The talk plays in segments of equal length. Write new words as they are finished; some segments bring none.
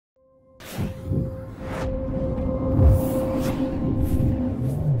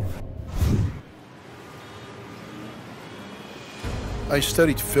I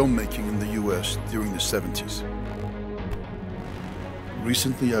studied filmmaking in the US during the 70s.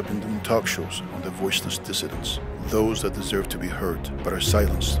 Recently, I've been doing talk shows on the voiceless dissidents, those that deserve to be heard but are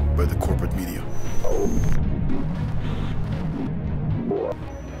silenced by the corporate media.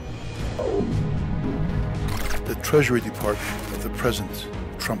 The Treasury Department of the present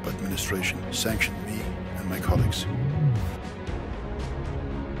Trump administration sanctioned me and my colleagues.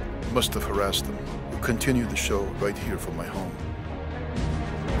 Must have harassed them. We'll continue the show right here from my home.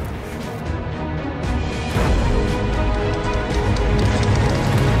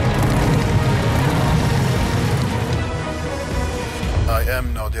 I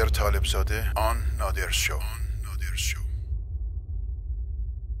am Nader Talebzadeh on Nader's show.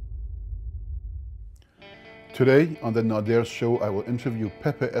 Today on the Nader Show, I will interview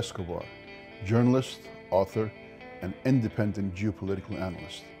Pepe Escobar, journalist, author, and independent geopolitical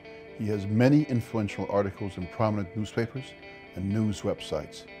analyst. He has many influential articles in prominent newspapers and news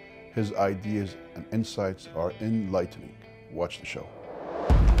websites. His ideas and insights are enlightening. Watch the show.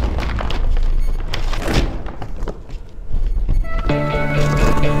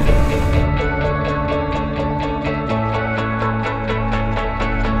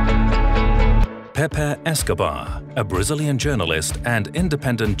 Pepe Escobar, a Brazilian journalist and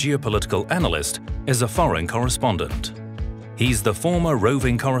independent geopolitical analyst, is a foreign correspondent. He's the former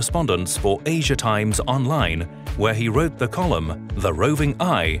roving correspondent for Asia Times Online, where he wrote the column The Roving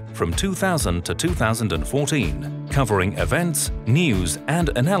Eye from 2000 to 2014, covering events, news,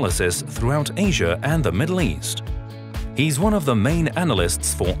 and analysis throughout Asia and the Middle East. He's one of the main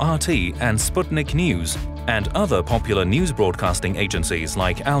analysts for RT and Sputnik News and other popular news broadcasting agencies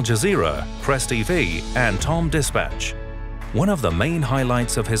like Al Jazeera, Press TV, and Tom Dispatch. One of the main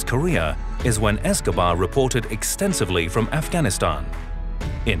highlights of his career is when Escobar reported extensively from Afghanistan.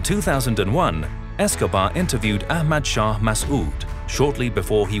 In 2001, Escobar interviewed Ahmad Shah Masoud shortly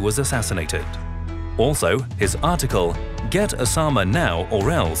before he was assassinated. Also, his article, Get Osama Now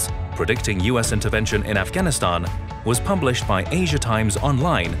or Else, predicting US intervention in Afghanistan, was published by Asia Times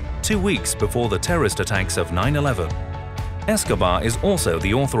Online 2 weeks before the terrorist attacks of 9/11. Escobar is also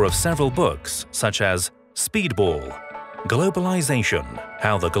the author of several books, such as Speedball, Globalization,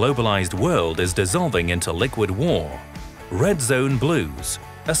 How the Globalized World is Dissolving into Liquid War, Red Zone Blues,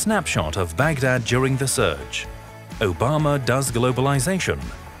 A Snapshot of Baghdad During the Surge, Obama Does Globalization,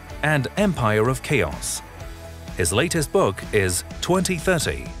 and Empire of Chaos. His latest book is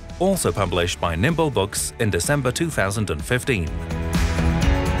 2030, also published by Nimble Books in December 2015.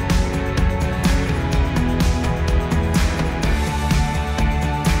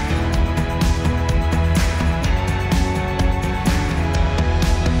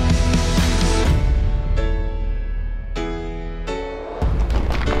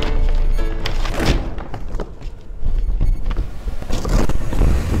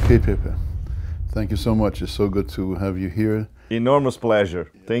 Okay, Pepe. Thank you so much. It's so good to have you here. Enormous pleasure.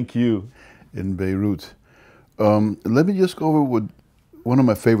 Thank you. In Beirut. Let me just go over with one of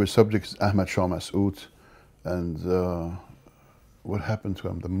my favorite subjects, Ahmad Shah Masoud, and what happened to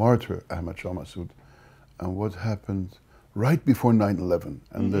him, the martyr Ahmad Shah Masoud, and what happened right before 9/11.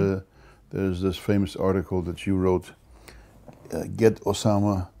 And there's this famous article that you wrote, Get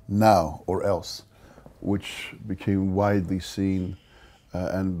Osama Now or Else, which became widely seen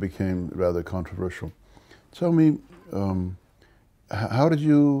and became rather controversial. Tell me, how did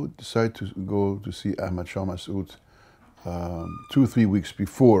you decide to go to see Ahmad Shah Masoud 2 or 3 weeks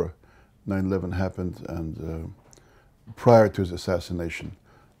before 9/11 happened and prior to his assassination?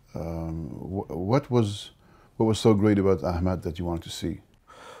 What was so great about Ahmad that you wanted to see?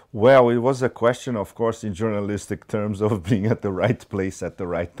 Well, it was a question, of course, in journalistic terms of being at the right place at the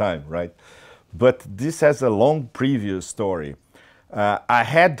right time, right? But this has a long previous story. I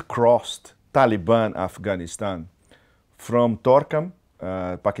had crossed Taliban Afghanistan from Torkham,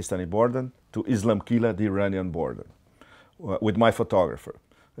 Pakistani border, to Islam Kila, the Iranian border, with my photographer.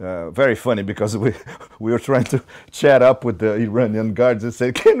 Very funny because we were trying to chat up with the Iranian guards and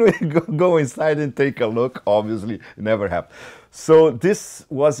said, can we go inside and take a look? Obviously, it never happened. So this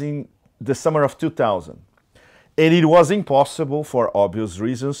was in the summer of 2000. And it was impossible, for obvious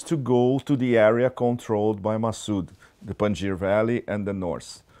reasons, to go to the area controlled by Masoud, the Panjshir Valley and the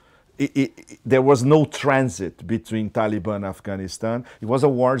north. There was no transit between Taliban and Afghanistan. It was a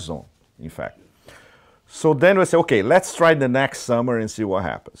war zone, in fact. So then we said, okay, let's try the next summer and see what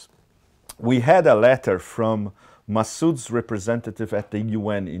happens. We had a letter from Masoud's representative at the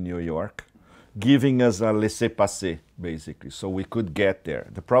UN in New York, giving us a laissez-passer, basically, so we could get there.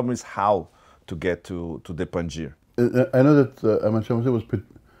 The problem is how to get to the Panjshir. I know that Ahmad Shah Masoud was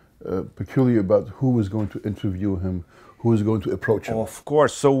peculiar about who was going to interview him, who is going to approach him. Of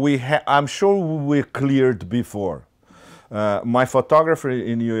course. So I'm sure we cleared before. My photographer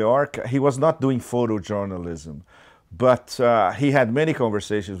in New York, he was not doing photojournalism, but he had many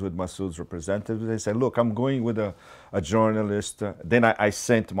conversations with Masoud's representatives. They said, look, I'm going with a journalist. Then I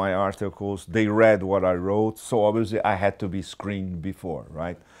sent my articles. They read what I wrote. So obviously I had to be screened before,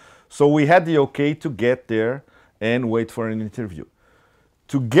 right? So we had the okay to get there and wait for an interview.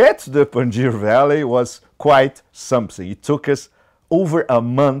 To get to the Panjshir Valley was quite something. It took us over a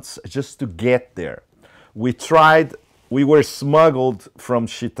month just to get there. We were smuggled from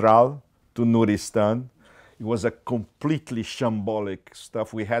Chitral to Nuristan. It was a completely shambolic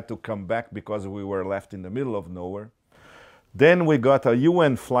stuff. We had to come back because we were left in the middle of nowhere. Then we got a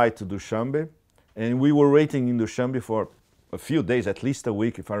UN flight to Dushanbe, and we were waiting in Dushanbe for a few days, at least a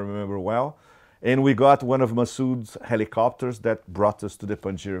week, if I remember well. And we got one of Masoud's helicopters that brought us to the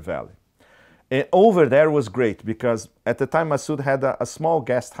Panjshir Valley. And over there was great because at the time Masoud had a small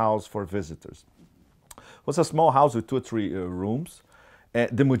guest house for visitors. It was a small house with 2 or 3 rooms.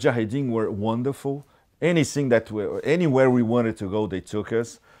 The Mujahideen were wonderful. Anywhere we wanted to go, they took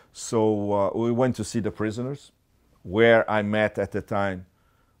us. So we went to see the prisoners, where I met at the time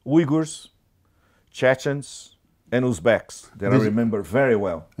Uyghurs, Chechens, and Uzbeks that I remember very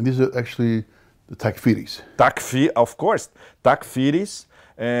well. And these are actually the Takfiris. Of course, Takfiris.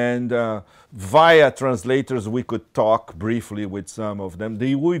 And via translators, we could talk briefly with some of them.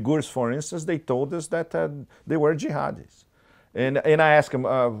 The Uyghurs, for instance, they told us that they were jihadis. And I asked them,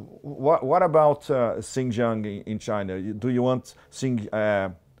 what about Xinjiang in China? Do you want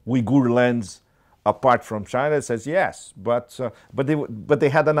Uyghur lands apart from China? It says yes, but they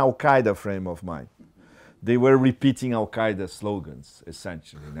had an Al-Qaeda frame of mind. They were repeating Al-Qaeda slogans,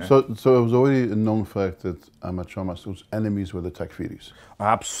 essentially. So it was already a known fact that Ahmad Shah Masoud's enemies were the Takfiris.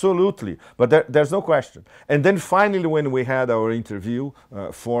 Absolutely, but there's no question. And then finally, when we had our interview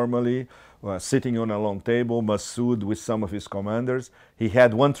formally, sitting on a long table, Masoud with some of his commanders, he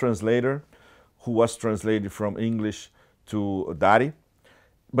had one translator who was translated from English to Dari.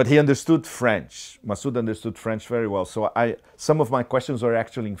 But he understood French. Masoud understood French very well. So some of my questions were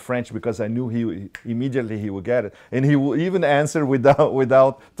actually in French because I knew immediately he would get it. And he would even answer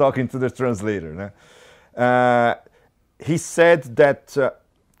without talking to the translator. He said that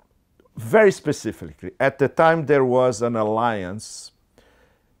very specifically, at the time there was an alliance,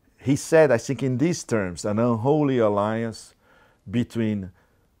 he said, I think in these terms, an unholy alliance between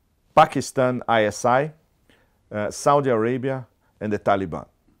Pakistan ISI, Saudi Arabia, and the Taliban.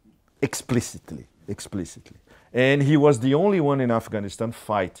 Explicitly. And he was the only one in Afghanistan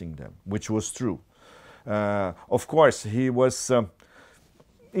fighting them, which was true. Of course, he was,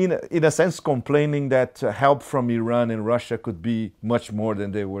 in a sense, complaining that help from Iran and Russia could be much more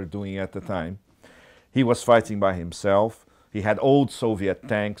than they were doing at the time. He was fighting by himself. He had old Soviet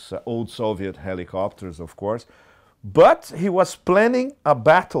tanks, old Soviet helicopters, of course. But he was planning a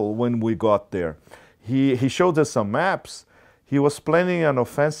battle when we got there. He showed us some maps. He was planning an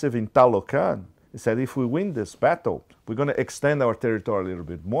offensive in Taloqan. He said, if we win this battle, we're going to extend our territory a little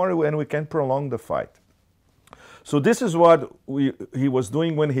bit more and we can prolong the fight. So this is what he was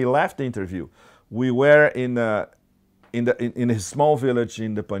doing when he left the interview. We were in his small village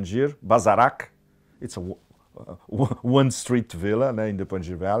in the Panjshir, Bazarak. It's a one-street villa in the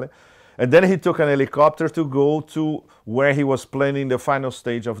Panjshir Valley. And then he took an helicopter to go to where he was planning the final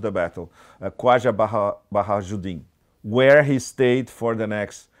stage of the battle, Khwaja Bahajuddin, where he stayed for the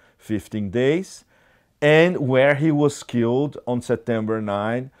next 15 days and where he was killed on September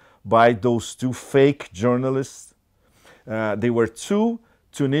 9 by those 2 fake journalists. They were 2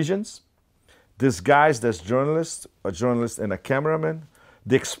 Tunisians disguised as journalists, a journalist and a cameraman.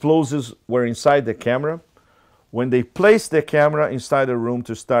 The explosives were inside the camera. When they placed the camera inside the room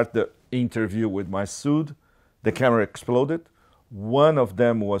to start the interview with Masoud, the camera exploded. One of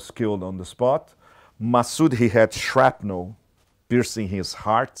them was killed on the spot. Masoud, he had shrapnel piercing his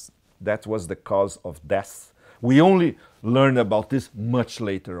heart. That was the cause of death. We only learned about this much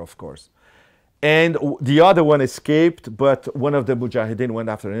later, of course. And the other one escaped, but one of the Mujahideen went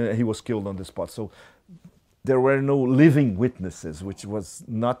after him and he was killed on the spot. So there were no living witnesses, which was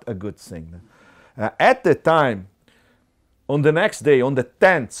not a good thing. At the time, on the next day, on the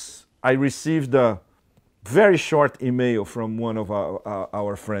 10th, I received a very short email from one of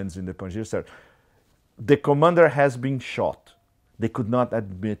our friends in the Panjshir. Said, the commander has been shot. They could not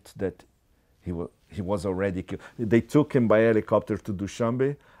admit that he was already killed. They took him by helicopter to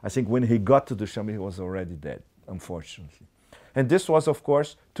Dushanbe. I think when he got to Dushanbe, he was already dead, unfortunately. And this was, of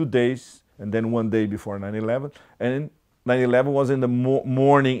course, 2 days and then 1 day before 9/11. And 9/11 was in the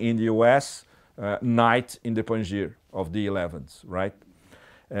morning in the US. night in the Panjshir of the 11th, right?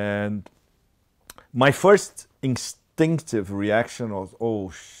 And my first instinctive reaction was, oh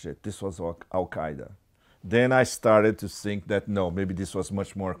shit, this was Al-Qaeda. Then I started to think that no, maybe this was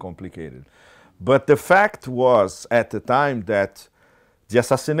much more complicated. But the fact was at the time that the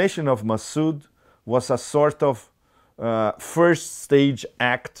assassination of Masoud was a sort of first stage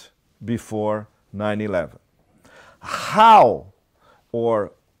act before 9/11. How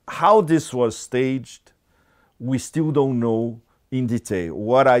this was staged, we still don't know in detail.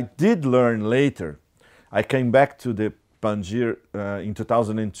 What I did learn later, I came back to the Panjshir in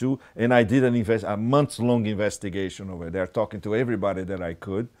 2002, and I did a months-long investigation over there, talking to everybody that I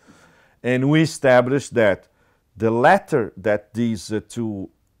could. And we established that the letter that these two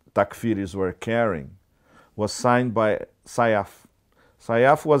Takfiris were carrying was signed by Sayyaf.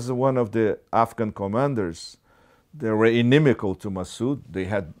 Sayyaf was one of the Afghan commanders. They were inimical to Masoud. They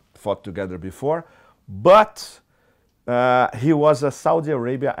had fought together before. But he was a Saudi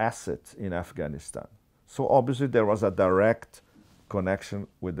Arabia asset in Afghanistan. So obviously there was a direct connection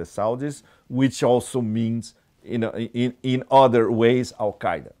with the Saudis, which also means in other ways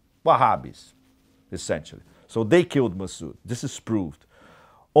Al-Qaeda. Wahhabis, essentially. So they killed Masoud. This is proved.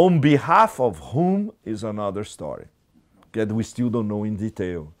 On behalf of whom is another story that we still don't know in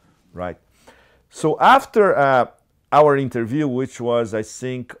detail, right? So after our interview, which was, I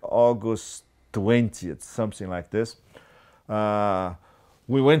think, August 20th, something like this,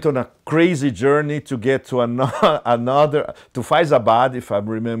 we went on a crazy journey to get to to Faizabad, if I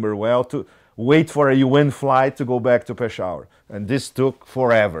remember well, to wait for a UN flight to go back to Peshawar. And this took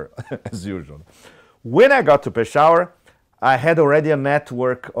forever, as usual. When I got to Peshawar, I had already a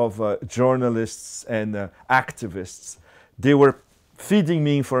network of journalists and activists. They were feeding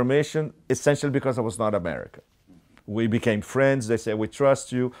me information essentially because I was not American. We became friends. They said, we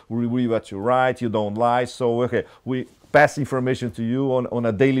trust you, we read what you write, you don't lie, so okay, we pass information to you on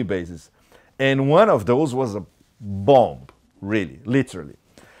a daily basis. And one of those was a bomb, really, literally.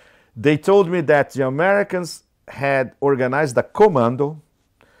 They told me that the Americans had organized a commando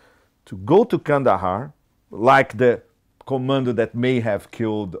to go to Kandahar, like the commando that may have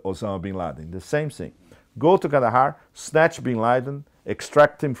killed Osama bin Laden, the same thing. Go to Kandahar, snatch bin Laden,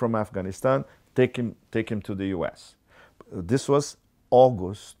 extract him from Afghanistan, take him to the US. This was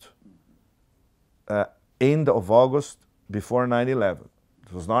August, end of August, before 9/11.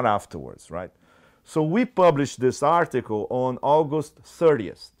 It was not afterwards, right? So we published this article on August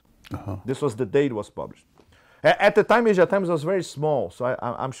 30th. This was the date it was published. At the time, Asia Times was very small, so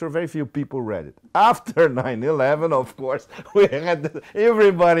I'm sure very few people read it. After 9/11, of course,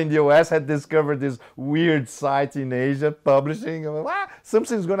 everybody in the US had discovered this weird site in Asia publishing,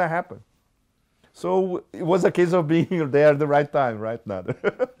 something's going to happen. So it was a case of being there at the right time, right, Nader?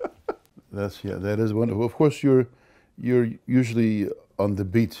 That is wonderful. Of course, you're usually on the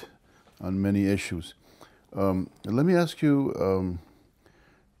beat on many issues. Let me ask you,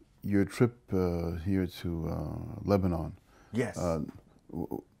 your trip here to Lebanon. Yes.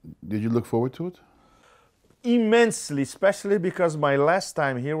 Did you look forward to it? Immensely, especially because my last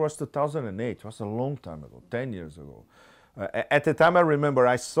time here was 2008. It was a long time ago, 10 years ago. At the time, I remember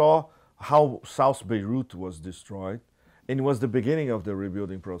I saw how South Beirut was destroyed, and it was the beginning of the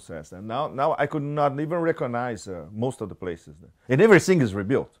rebuilding process. And now I could not even recognize most of the places there. And everything is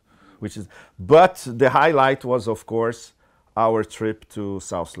rebuilt, but the highlight was, of course, our trip to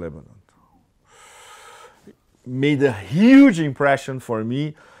South Lebanon. It made a huge impression for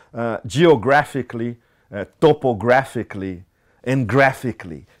me, geographically, topographically, and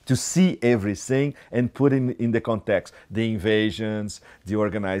graphically, to see everything and put it in the context. The invasions, the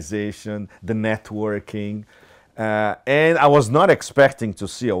organization, the networking. And I was not expecting to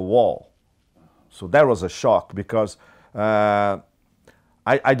see a wall. So that was a shock because I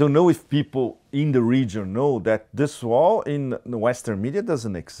don't know if people in the region know that this wall in the Western media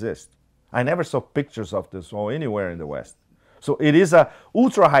doesn't exist. I never saw pictures of this wall anywhere in the West. So it is a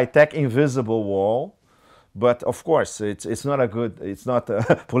ultra high-tech invisible wall, but of course it's not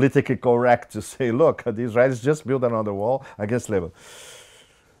politically correct to say, look, the Israelis just built another wall against Lebanon.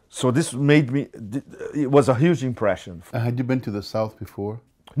 So this it was a huge impression. Had you been to the south before?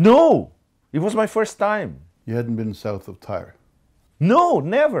 No, it was my first time. You hadn't been south of Tyre? No,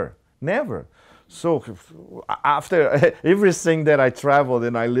 never. So after everything that I traveled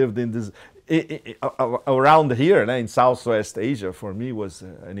and I lived in this, around here in Southwest Asia, for me was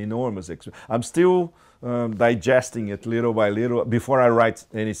an enormous experience. I'm still digesting it little by little before I write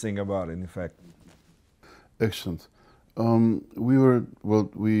anything about it, in fact. Excellent. We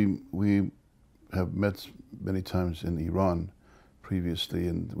have met many times in Iran previously,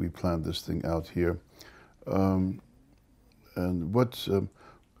 and we planned this thing out here. And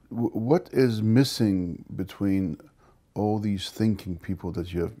what is missing between all these thinking people that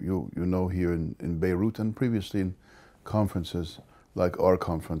you know here in Beirut and previously in conferences like our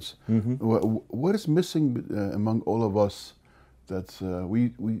conference? What is missing among all of us that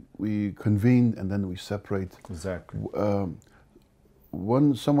we convene and then we separate? Exactly.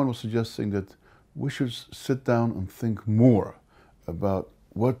 Someone was suggesting that we should sit down and think more about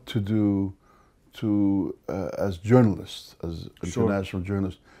what to do to as journalists, as international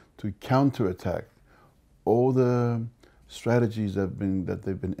journalists, to counterattack all the strategies that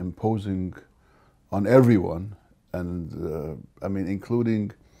they've been imposing on everyone, and I mean,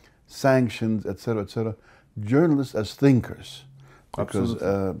 including sanctions, etc., etc. Journalists as thinkers, because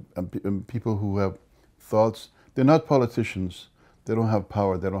and people who have thoughts. They're not politicians. They don't have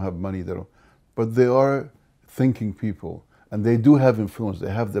power. They don't have money. But they are thinking people, and they do have influence.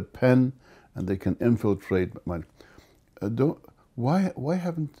 They have the pen, and they can infiltrate mind. Why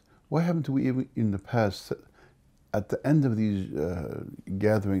haven't we even in the past, at the end of these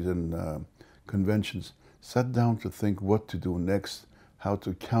gatherings and conventions, sat down to think what to do next, how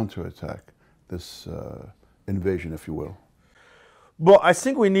to counterattack this invasion, if you will? Well, I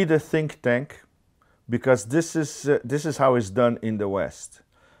think we need a think tank, because this is how it's done in the West.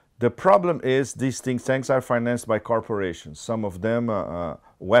 The problem is these think tanks are financed by corporations. Some of them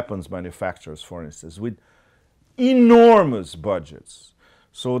weapons manufacturers, for instance, with enormous budgets.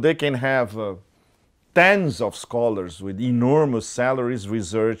 So they can have tens of scholars with enormous salaries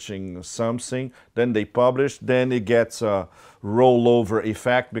researching something, then they publish, then it gets a rollover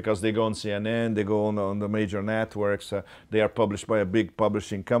effect because they go on CNN, they go on the major networks, they are published by a big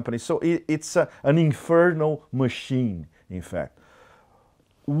publishing company. So it's an infernal machine, in fact.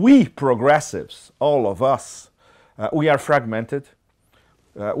 We progressives, all of us, we are fragmented.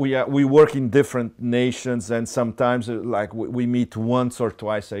 We work in different nations, and sometimes like we meet once or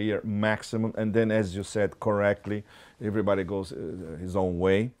twice a year maximum, and then, as you said correctly, everybody goes his own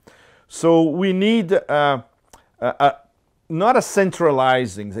way. So we need not a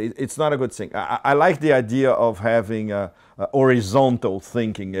centralizing. It's not a good thing. I like the idea of having a horizontal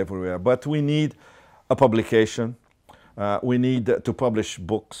thinking everywhere, but we need a publication. We need to publish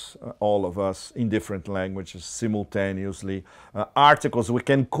books, all of us, in different languages simultaneously. Articles, we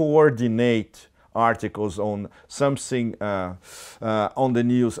can coordinate articles on something on the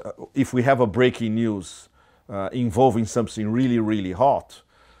news. If we have a breaking news involving something really, really hot,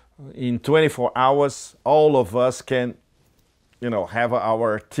 in 24 hours, all of us can, have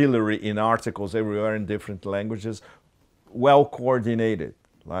our artillery in articles everywhere in different languages, well coordinated.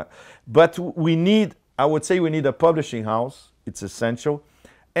 But we need, I would say we need a publishing house, it's essential,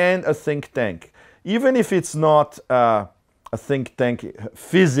 and a think tank. Even if it's not a think tank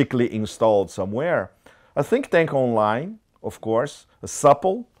physically installed somewhere, a think tank online, of course,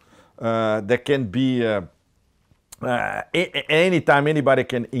 supple, that can be anytime anybody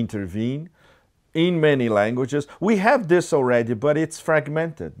can intervene in many languages. We have this already, but it's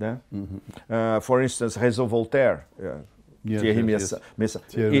fragmented. For instance, Réseau Voltaire. Yes.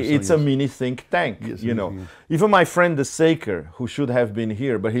 It's a mini think tank, Even my friend the Saker, who should have been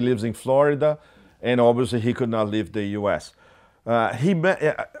here, but he lives in Florida, and obviously he could not leave the U.S.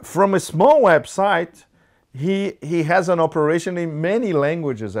 From a small website, he has an operation in many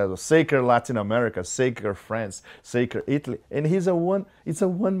languages, as a Saker Latin America, Saker France, Saker Italy, and it's a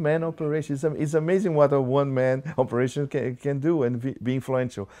one-man operation. It's amazing what a one-man operation can do and be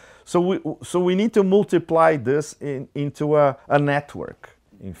influential. So we need to multiply this into a network,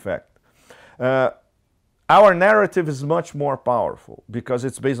 in fact. Our narrative is much more powerful because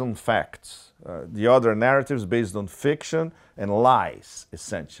it's based on facts. The other narrative is based on fiction and lies,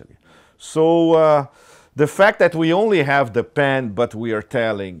 essentially. So the fact that we only have the pen, but we are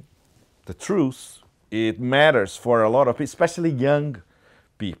telling the truth, it matters for a lot of people, especially young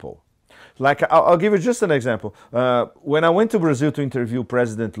people. Like, I'll give you just an example. When I went to Brazil to interview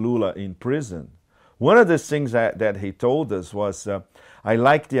President Lula in prison, one of the things that he told us was, I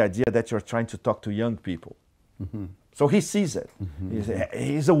like the idea that you're trying to talk to young people. So he sees it.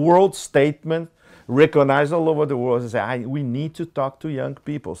 He's a world statement, recognized all over the world. He said, we need to talk to young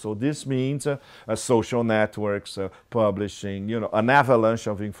people. So this means social networks, publishing, an avalanche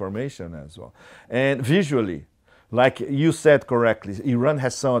of information as well. And visually, like you said correctly, Iran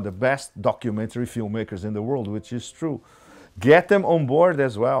has some of the best documentary filmmakers in the world, which is true. Get them on board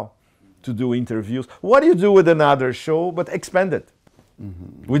as well to do interviews. What do you do with another show, but expand it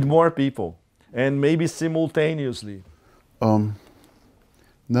with more people and maybe simultaneously?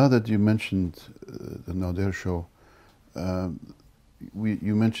 Now that you mentioned the Nader show,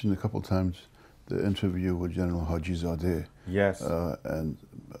 you mentioned a couple of times the interview with General Hajizadeh. Yes. And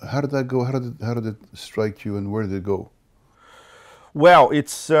how did that go? How did it strike you, and where did it go? Well,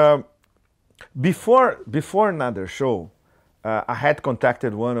 it's before Nader show. I had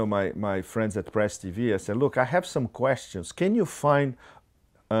contacted one of my friends at Press TV. I said, look, I have some questions. Can you find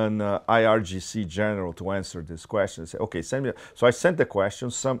an IRGC general to answer this question? I said, okay, send me. So I sent the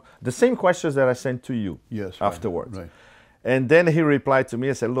questions, the same questions that I sent to you afterwards. Right. And then he replied to me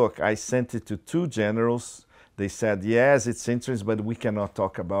and said, look, I sent it to 2 generals. They said, yes, it's interesting, but we cannot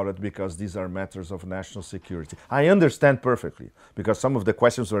talk about it because these are matters of national security. I understand perfectly, because some of the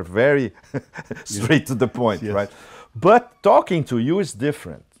questions were very straight to the point, right? But talking to you is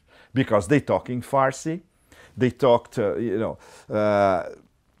different, because they talk in Farsi. They talked,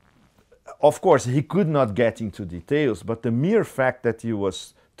 of course, he could not get into details, but the mere fact that he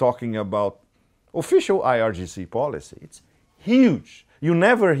was talking about official IRGC policy, it's huge. You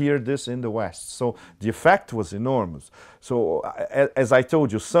never hear this in the West. So the effect was enormous. So as I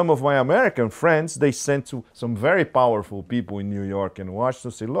told you, some of my American friends, they sent to some very powerful people in New York and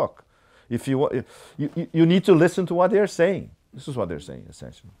Washington to say, look, if you need to listen to what they're saying. This is what they're saying,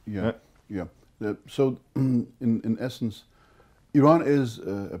 essentially. Yeah. So in essence, Iran is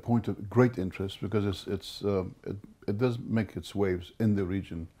a point of great interest because it does make its waves in the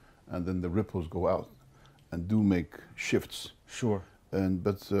region, and then the ripples go out and do make shifts. Sure.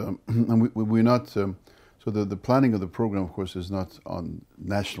 But we're not. So the planning of the program, of course, is not on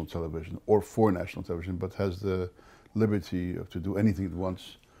national television or for national television, but has the liberty to do anything it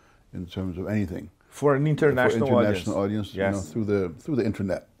wants in terms of anything for an international audience. Yes. Through the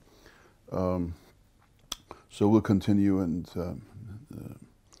internet. So we'll continue, and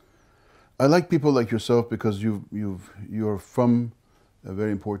I like people like yourself because you're from a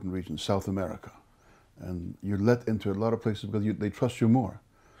very important region, South America. And you're let into a lot of places because they trust you more.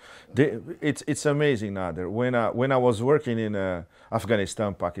 It's amazing, Nader. When I was working in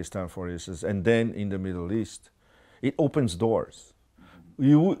Afghanistan, Pakistan, for instance, and then in the Middle East, it opens doors.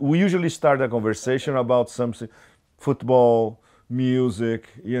 We usually start a conversation about something, football, music,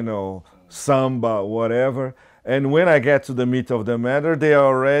 samba, whatever. And when I get to the meat of the matter, they are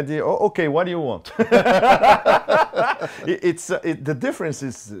already, oh, okay, what do you want? The difference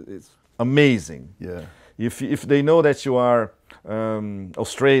is amazing. Yeah. If they know that you are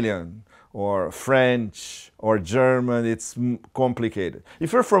Australian or French or German, it's complicated.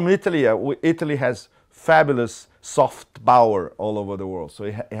 If you're from Italy, Italy has fabulous soft power all over the world, so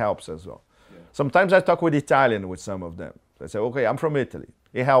it helps as well. Yeah. Sometimes I talk with Italian with some of them. I say, okay, I'm from Italy.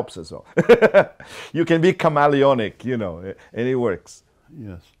 It helps as well. You can be chameleonic, and it works.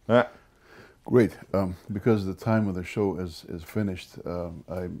 Yes. Great. Because the time of the show is finished,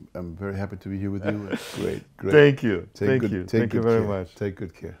 I'm very happy to be here with you. It's great. Thank you. Thank you very much. Take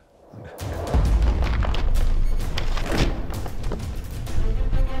good care.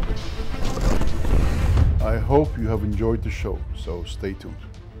 I hope you have enjoyed the show, so stay tuned.